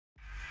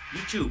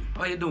YouTube,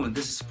 how you doing?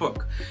 This is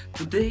Puck.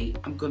 Today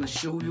I'm gonna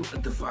show you a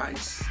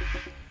device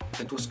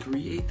that was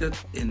created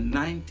in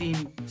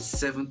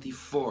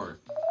 1974.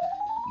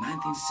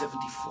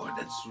 1974,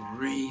 that's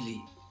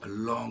really a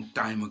long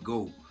time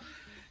ago,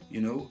 you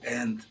know,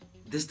 and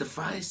this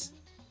device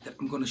that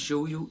I'm gonna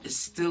show you is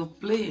still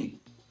playing.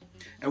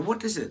 And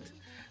what is it?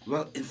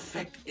 Well, in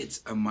fact, it's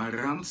a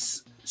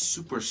MARANTZ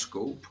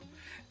SUPERSCOPE,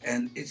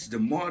 and it's the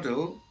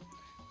model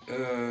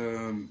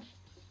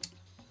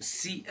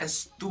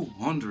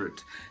CS200,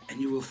 and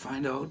you will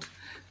find out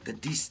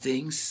that these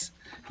things,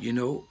 you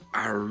know,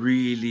 are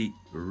really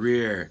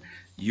rare.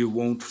 You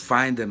won't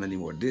find them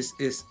anymore. This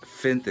is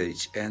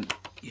vintage, and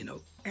you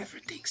know,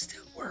 everything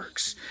still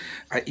works.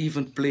 I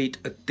even played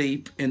a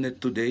tape in it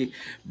today,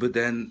 but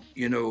then,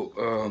 you know,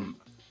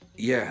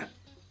 yeah,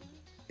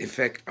 in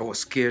fact, I was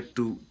scared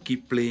to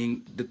keep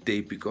playing the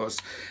tape because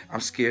I'm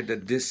scared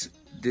that this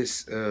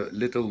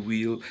little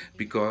wheel,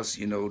 because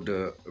you know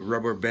the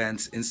rubber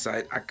bands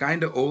inside are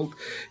kind of old,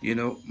 you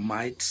know,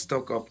 might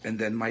stock up and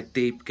then my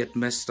tape get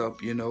messed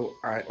up. You know,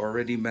 I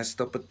already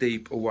messed up a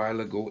tape a while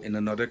ago in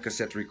another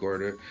cassette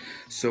recorder,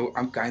 so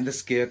I'm kind of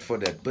scared for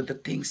that, but the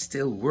thing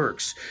still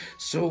works.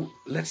 So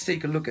let's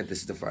take a look at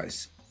this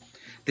device.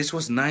 This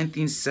was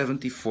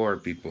 1974,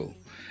 people,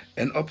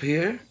 and up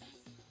here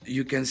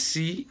you can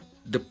see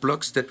the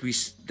plugs that we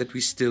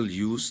still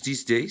use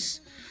these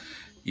days,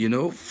 you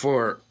know,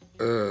 for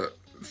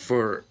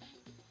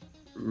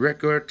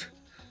record,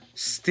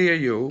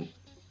 stereo,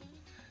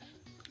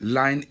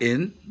 line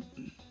in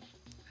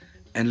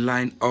and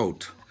line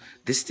out.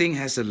 This thing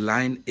has a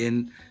line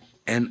in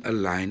and a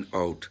line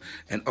out,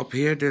 and up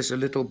here there's a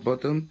little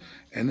button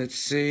and it's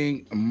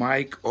saying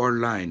mic or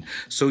line,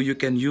 so you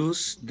can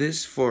use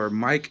this for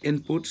mic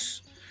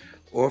inputs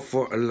or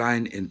for a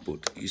line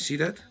input. You see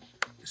that?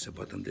 There's a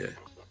button there.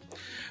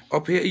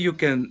 Up here you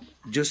can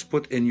just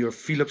put in your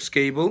Philips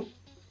cable,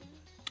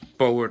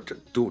 powered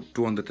to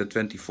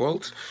 220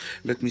 volts.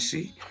 Let me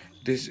see.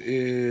 This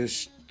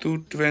is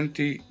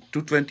 220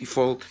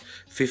 volt,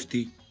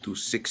 50 to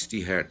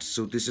 60 hertz.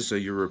 So this is a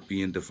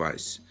European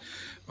device.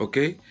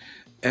 Okay,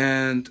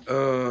 and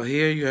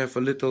here you have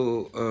a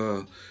little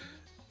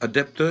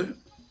adapter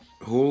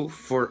hole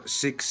for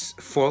 6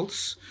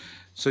 volts.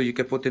 So you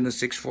can put in a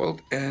 6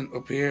 volt, and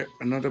up here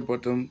another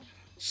button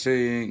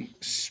saying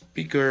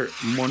speaker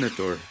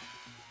monitor,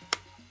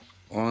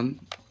 on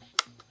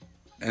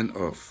and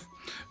off.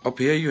 Up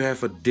here you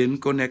have a DIN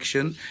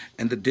connection,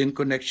 and the DIN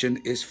connection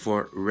is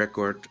for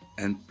record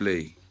and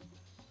play.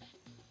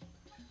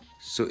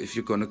 So if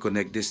you're gonna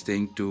connect this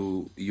thing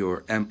to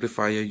your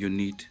amplifier, you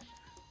need,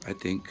 I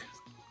think,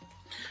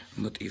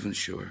 I'm not even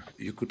sure,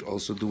 you could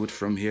also do it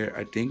from here,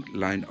 I think,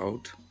 line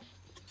out.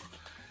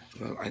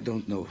 Well, I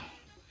don't know,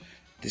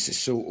 this is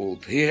so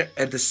old. Here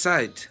at the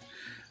side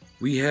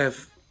we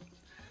have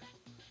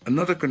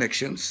another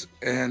connections,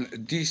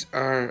 and these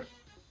are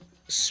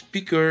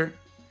speaker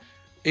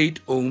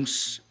 8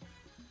 ohms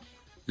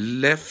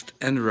left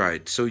and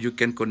right, so you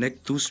can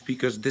connect 2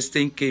 speakers. This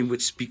thing came with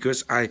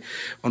speakers. I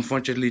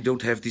unfortunately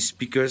don't have these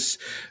speakers,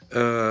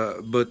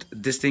 but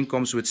this thing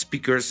comes with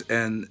speakers,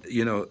 and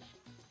you know,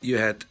 you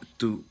had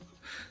 2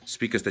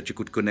 speakers that you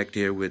could connect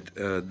here with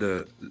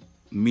the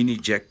mini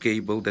jack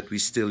cable that we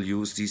still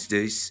use these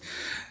days.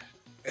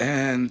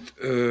 And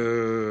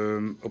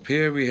up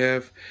here we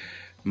have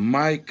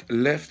mic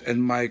left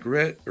and mic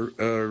right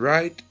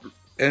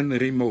and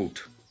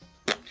remote,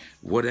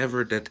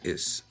 whatever that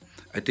is.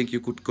 I think you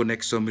could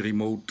connect some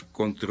remote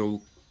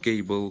control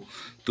cable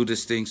to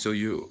this thing, so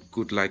you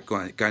could like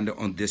kind of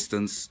on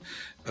distance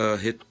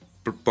hit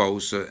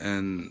pause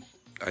and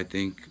I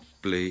think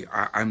play.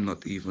 I'm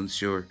not even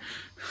sure.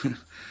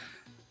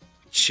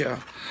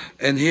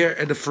 And here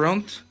at the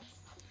front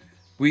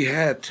we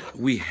had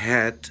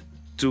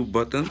 2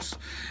 buttons,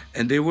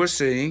 and they were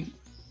saying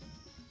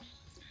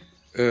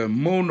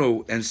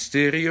mono and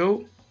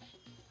stereo,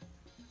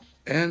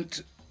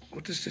 and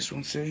what does this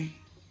one say?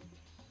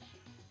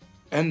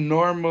 And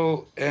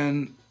normal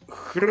and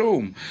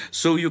chrome.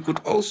 So you could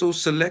also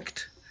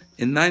select.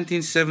 In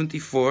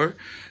 1974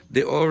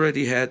 they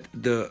already had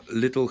the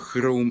little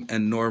chrome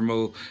and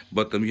normal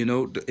button, you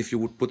know, if you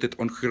would put it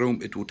on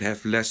chrome it would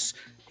have less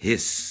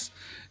hiss,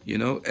 you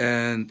know.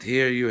 And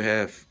here you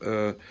have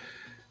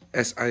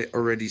as I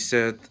already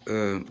said,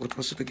 what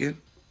was it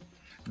again?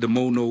 The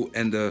mono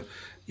and the,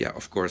 yeah,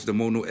 of course, the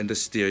mono and the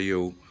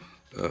stereo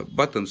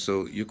button,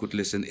 so you could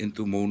listen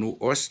into mono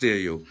or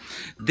stereo.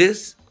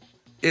 This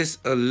is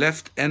a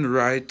left and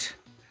right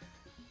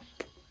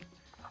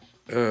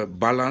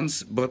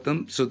balance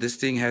button, so this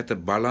thing had a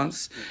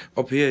balance.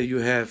 Up here you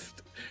have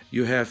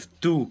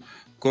 2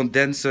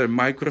 condenser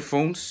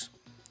microphones.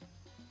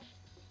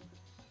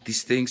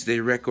 These things, they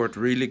record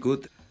really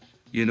good,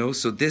 you know.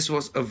 So this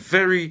was a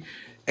very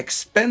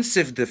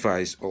expensive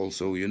device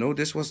also, you know.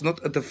 This was not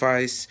a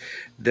device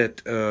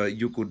that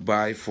you could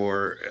buy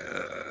for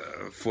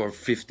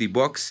 50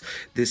 bucks.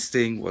 This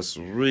thing was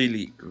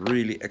really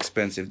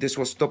expensive. This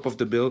was top of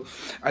the bill.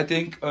 I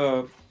think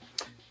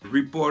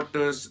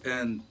reporters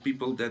and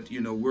people that,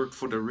 you know, worked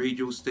for the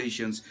radio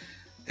stations,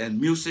 And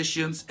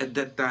musicians at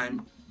that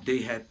time,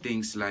 they had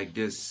things like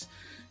this,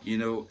 you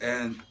know.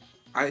 And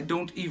I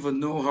don't even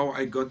know how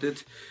I got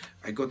it.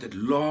 I got it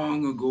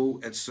long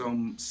ago at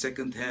some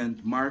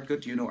second-hand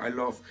market. You know, I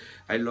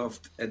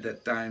loved at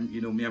that time,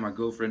 you know, me and my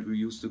girlfriend, we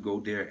used to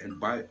go there and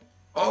buy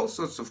all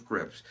sorts of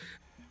craps.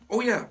 Oh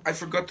yeah, I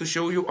forgot to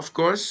show you, of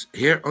course,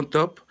 here on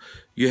top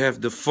you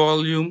have the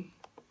volume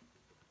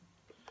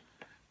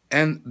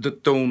and the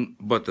tone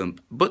button.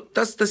 But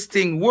does this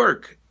thing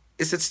work?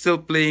 Is it still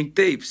playing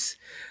tapes?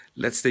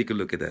 Let's take a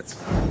look at that.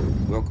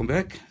 Welcome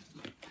back.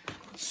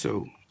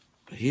 So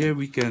here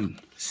we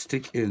can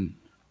stick in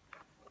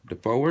the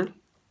power.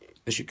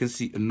 As you can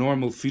see, a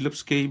normal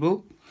Phillips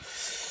cable.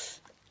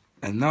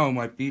 And now,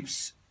 my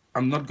peeps,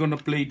 I'm not gonna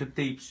play the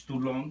tapes too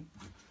long,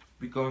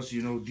 because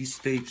you know these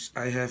tapes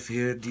I have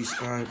here, these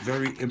are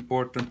very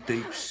important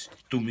tapes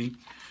to me.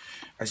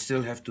 I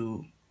still have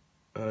to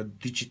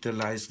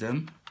digitalize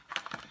them.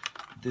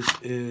 This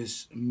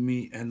is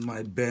me and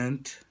my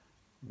band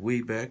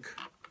way back,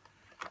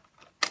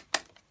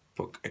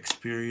 Puck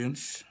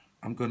Experience.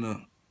 I'm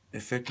gonna in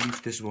fact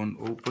leave this one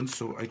open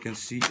so I can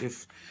see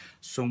if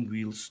some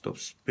wheels stop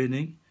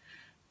spinning.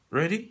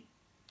 Ready?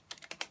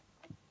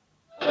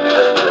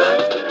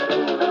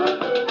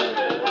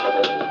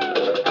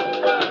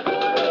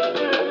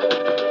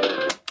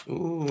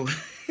 Oh,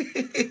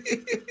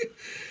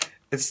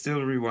 it still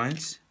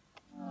rewinds.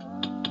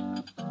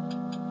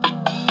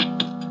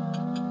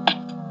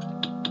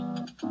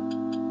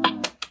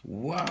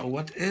 Wow,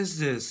 what is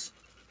this?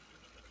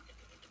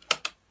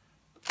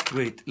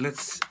 Wait,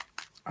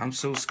 I'm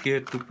so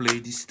scared to play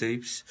these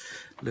tapes.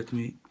 Let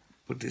me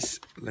put this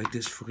like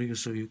this for you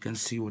so you can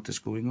see what is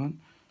going on.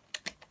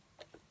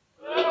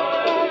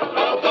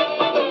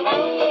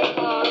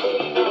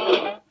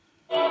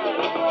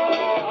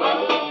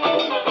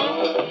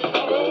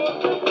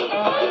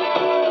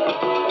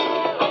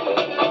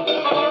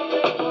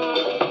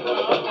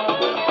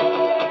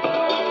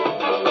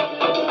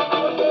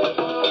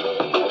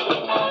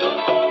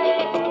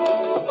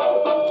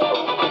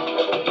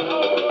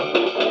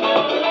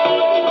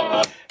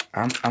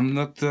 I'm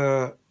not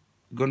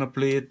gonna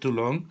play it too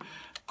long,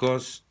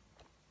 because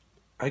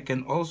I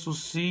can also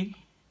see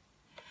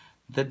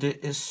that there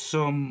is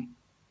some,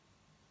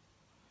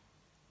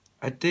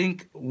 I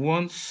think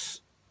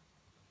once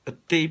a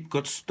tape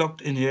got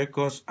stuck in here,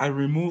 because I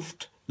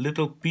removed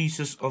little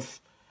pieces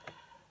of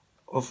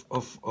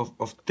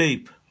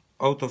tape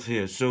out of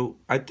here. So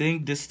I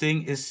think this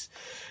thing is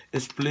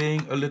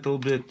playing a little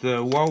bit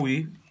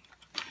wowie,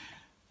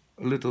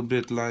 a little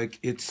bit like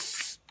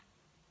it's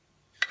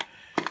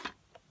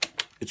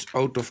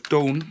out of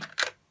tone.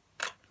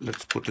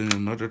 Let's put in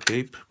another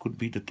tape. Could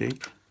be the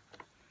tape.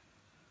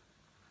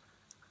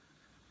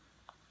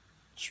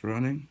 It's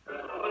running.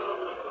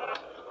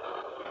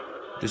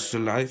 This is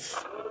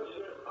alive.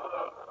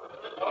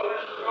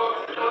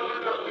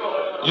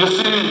 You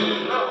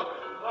see,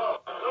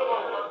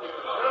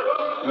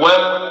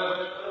 when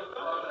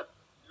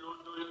you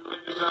do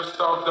things and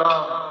stuff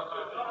down,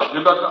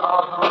 you got to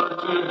have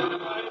mercy.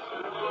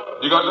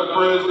 You got to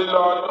praise the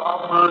Lord to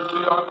have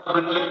mercy on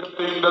every little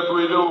thing that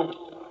we do.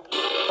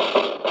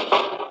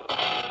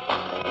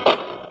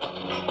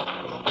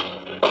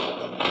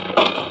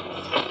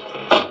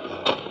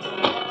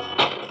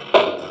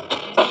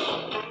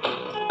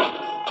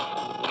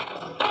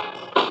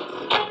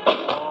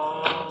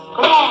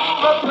 Come on,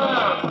 let's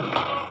have.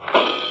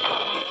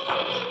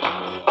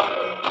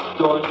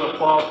 Join the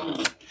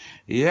party.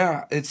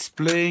 Yeah, it's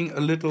playing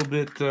a little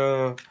bit,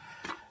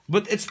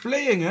 but it's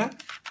playing, huh?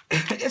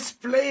 It's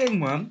playing,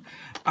 man.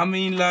 I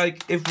mean,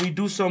 like, if we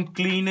do some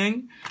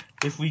cleaning,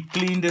 if we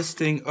clean this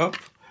thing up,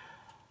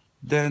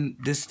 then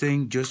this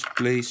thing just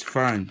plays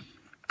fine,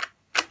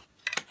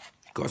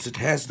 because it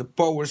has the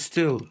power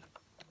still.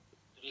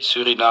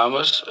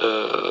 Surinamers,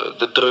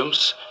 the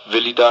drums,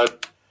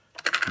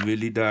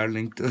 Willie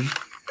Darlington.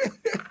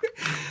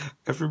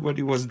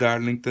 Everybody was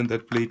Darlington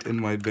that played in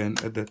my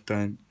band at that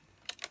time.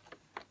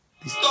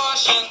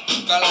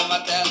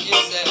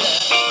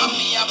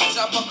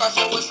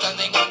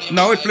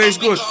 Now it plays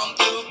good.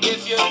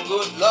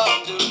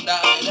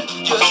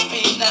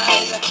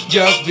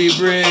 Just be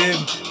brave.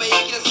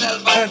 Make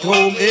yourself at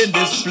home in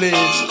this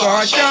place.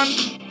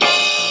 Caution.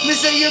 Me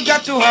say you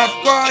got to have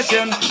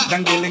caution.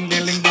 Dang ding ding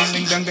ding ding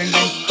ding ding ding.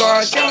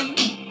 Caution.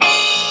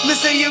 Me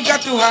say you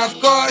got to have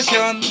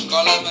caution.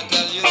 Call them and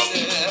tell you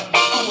say,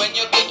 when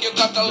you think you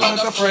got a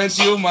lot of friends,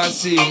 you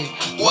must see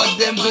what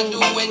them do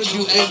with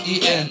you at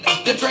the end.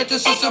 They try to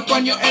sus up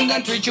on your end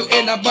and treat you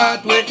in a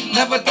bad way.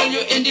 Never tell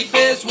you in the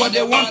face what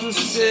they want to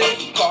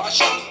say.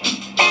 Caution.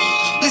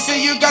 They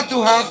say you got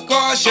to have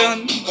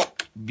caution.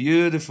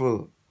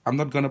 Beautiful. I'm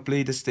not gonna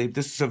play this tape.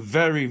 This is a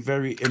very,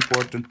 very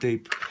important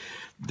tape.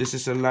 This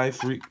is a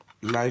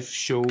live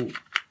show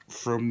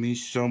from me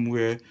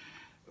somewhere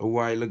a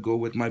while ago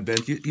with my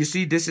band. You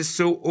see, this is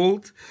so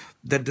old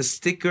that the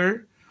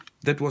sticker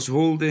that was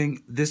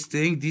holding this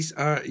thing, these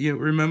are, you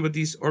remember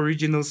these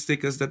original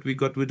stickers that we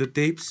got with the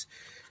tapes?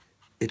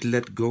 It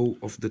let go.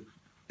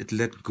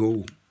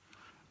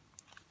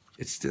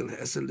 It still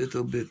has a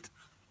little bit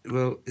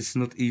well, it's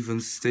not even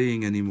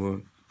staying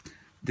anymore.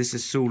 This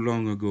is so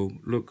long ago.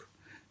 Look,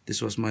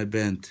 this was my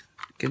band.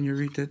 Can you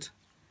read it?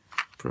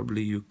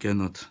 Probably you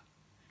cannot.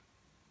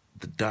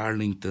 The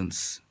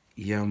Darlingtons.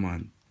 Yeah,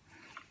 man.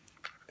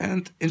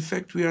 And in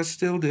fact, we are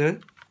still there.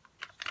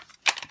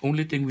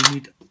 Only thing we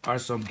need are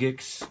some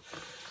gigs.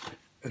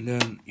 And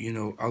then, you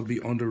know, I'll be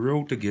on the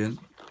road again.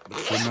 But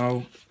for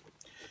now,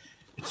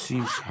 it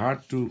seems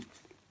hard to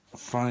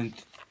find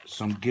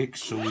some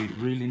gigs. So we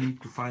really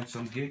need to find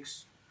some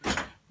gigs.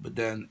 But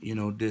then, you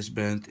know, this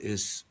band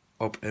is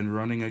up and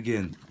running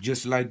again.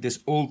 Just like this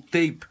old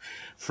tape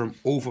from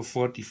over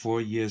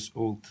 44 years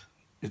old.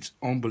 It's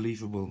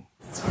unbelievable.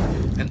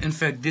 And in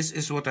fact, this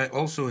is what I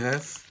also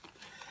have.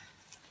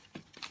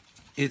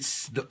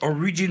 It's the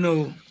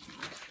original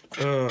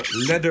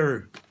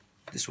leather.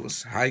 This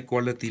was high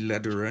quality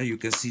leather. You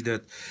can see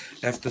that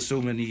after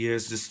so many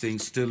years, this thing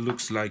still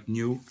looks like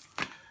new.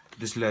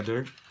 This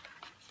leather.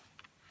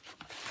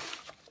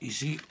 You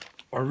see,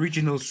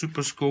 original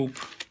SUPERSCOPE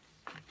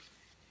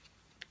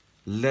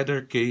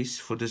leather case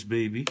for this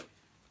baby.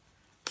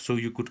 So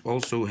you could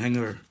also hang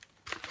her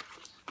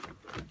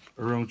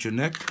around your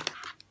neck.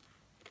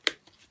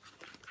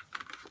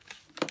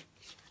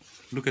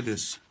 Look at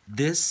this.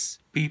 This,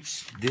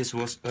 peeps, this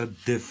was a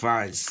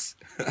device.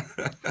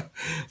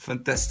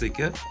 Fantastic,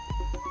 eh?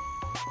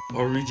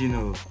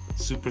 Original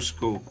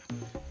SUPERSCOPE.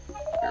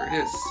 There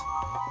it is.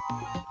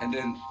 And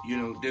then, you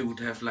know, they would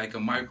have like a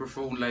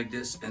microphone like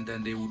this, and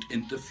then they would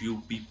interview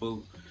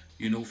people,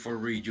 you know, for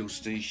radio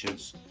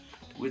stations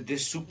with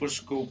this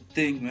SUPERSCOPE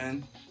thing,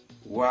 man.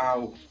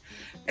 Wow.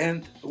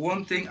 And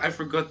one thing I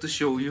forgot to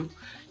show you,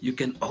 you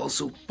can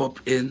also pop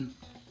in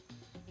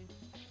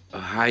a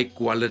high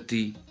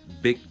quality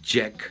big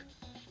jack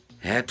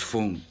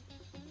headphone.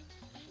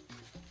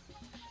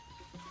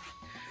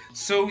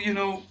 So, you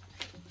know,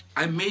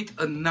 I made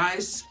a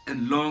nice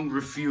and long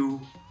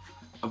review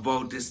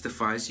about this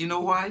device. You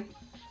know why?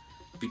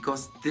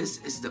 Because this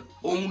is the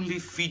only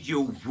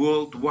video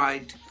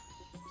worldwide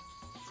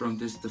from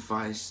this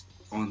device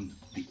on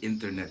the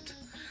internet.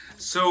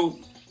 So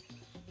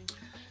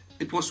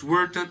it was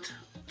worth it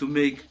to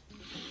make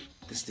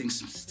this thing.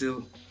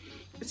 Still,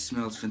 it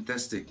smells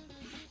fantastic.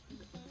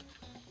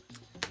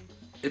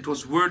 It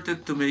was worth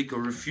it to make a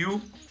review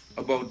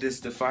about this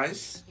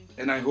device,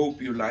 and I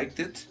hope you liked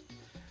it.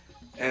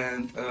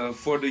 And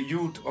for the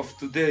youth of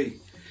today,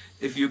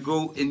 if you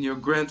go in your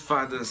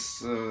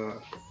grandfather's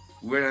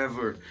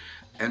wherever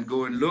and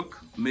go and look,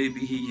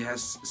 maybe he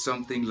has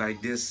something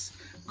like this.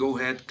 Go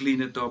ahead,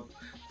 clean it up,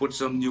 put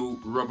some new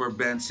rubber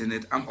bands in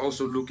it. I'm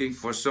also looking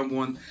for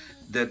someone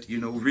that, you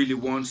know, really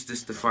wants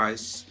this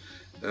device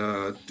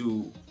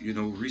to, you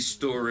know,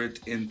 restore it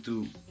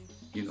into,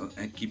 you know,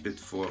 and keep it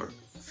for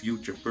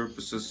future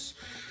purposes.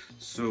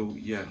 So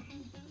yeah,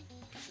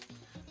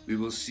 we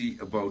will see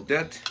about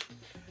that,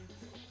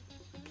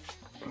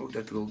 how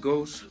that will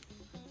go.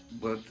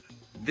 But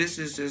this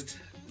is it,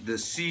 the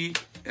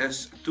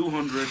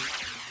CS200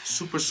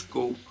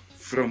 SUPERSCOPE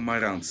from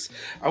MARANTZ.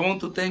 I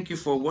want to thank you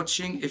for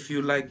watching. If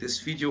you like this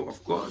video,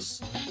 of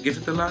course, give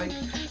it a like,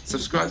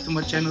 subscribe to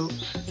my channel,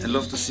 and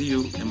love to see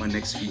you in my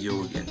next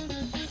video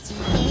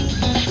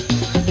again.